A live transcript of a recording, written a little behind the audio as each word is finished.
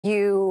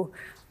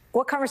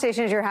what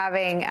conversations you're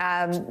having,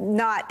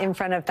 not in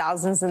front of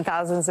thousands and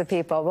thousands of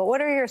people, but what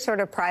are your sort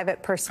of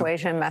private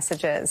persuasion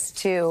messages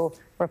to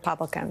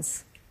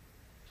Republicans?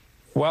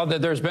 Well,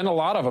 there's been a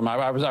lot of them.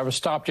 I was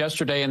stopped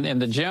yesterday in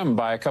the gym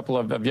by a couple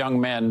of young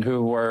men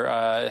who were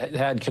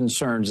had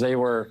concerns. They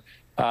were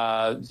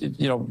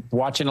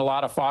watching a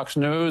lot of Fox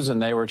News,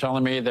 and they were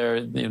telling me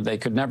they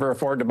could never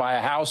afford to buy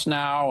a house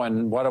now.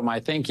 And what am I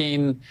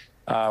thinking?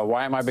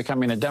 Why am I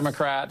becoming a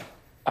Democrat?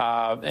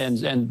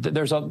 And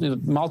there's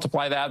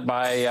multiply that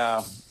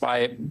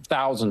by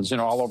thousands,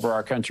 all over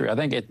our country. I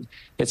think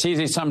it's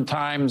easy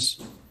sometimes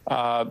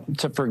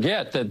to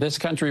forget that this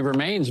country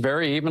remains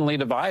very evenly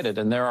divided,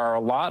 and there are a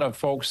lot of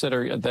folks that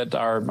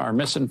are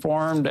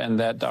misinformed, and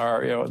that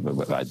are,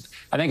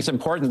 I think it's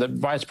important that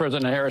Vice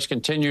President Harris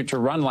continue to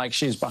run like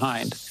she's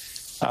behind,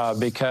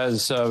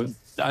 because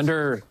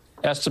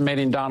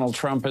underestimating Donald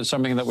Trump is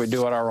something that we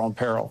do at our own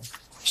peril.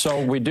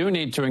 So we do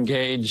need to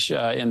engage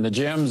in the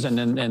gyms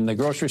and in the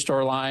grocery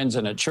store lines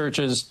and at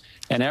churches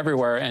and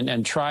everywhere,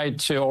 and try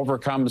to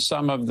overcome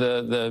some of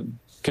the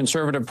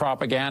conservative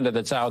propaganda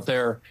that's out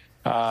there,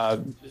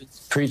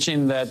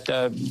 preaching that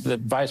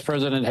Vice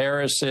President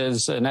Harris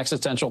is an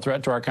existential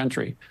threat to our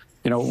country.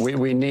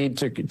 We need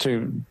to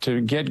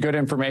get good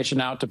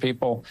information out to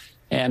people,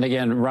 and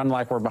again, run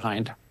like we're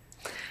behind.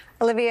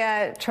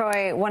 Olivia,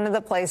 Troy, one of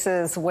the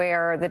places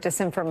where the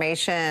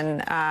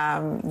disinformation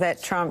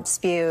that Trump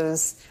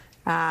spews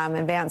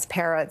and Vance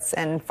parrots,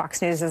 and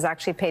Fox News has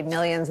actually paid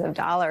millions of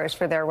dollars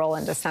for their role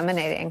in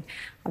disseminating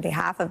on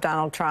behalf of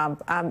Donald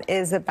Trump,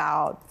 is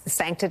about the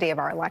sanctity of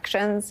our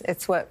elections.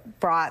 It's what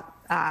brought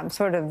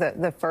sort of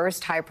the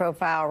first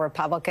high-profile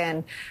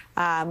Republican,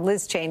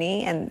 Liz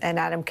Cheney and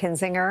Adam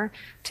Kinzinger,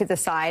 to the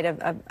side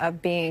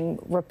of being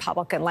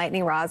Republican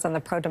lightning rods on the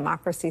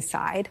pro-democracy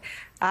side.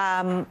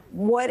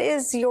 What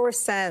is your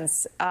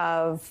sense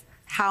of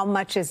how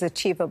much is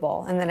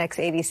achievable in the next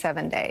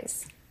 87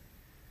 days?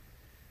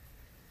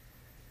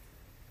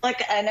 Look,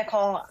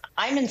 Nicole,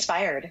 I'm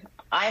inspired.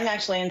 I'm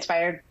actually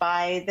inspired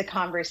by the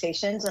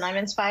conversations, and I'm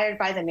inspired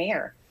by the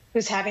mayor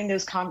who's having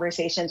those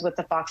conversations with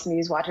the Fox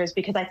News watchers,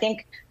 because I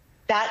think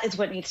that is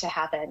what needs to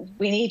happen.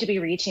 We need to be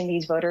reaching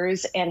these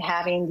voters and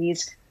having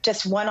these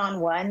just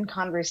one-on-one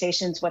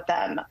conversations with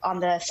them on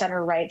the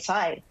center-right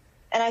side.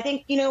 And I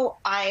think,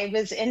 I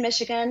was in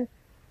Michigan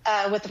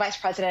with the vice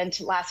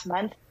president last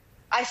month.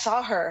 I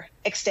saw her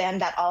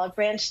extend that olive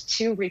branch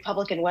to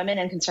Republican women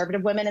and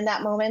conservative women in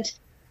that moment.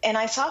 And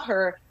I saw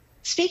her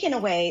speak in a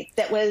way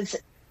that was,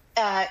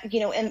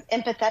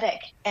 empathetic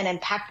and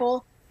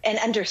impactful and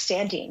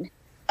understanding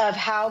of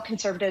how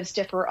conservatives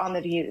differ on the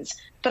views.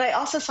 But I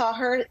also saw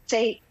her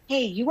say,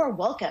 hey, you are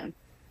welcome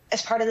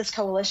as part of this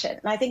coalition.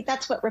 And I think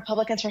that's what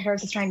Republicans for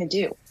Harris is trying to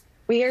do.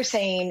 We are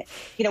saying,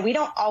 we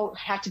don't all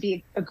have to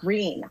be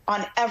agreeing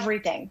on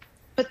everything.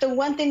 But the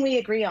one thing we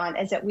agree on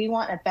is that we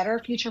want a better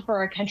future for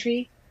our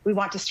country. We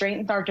want to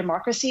strengthen our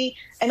democracy.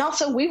 And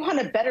also, we want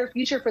a better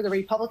future for the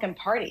Republican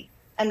Party.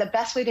 And the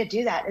best way to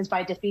do that is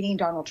by defeating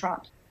Donald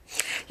Trump.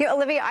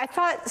 Olivia, I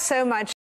thought so much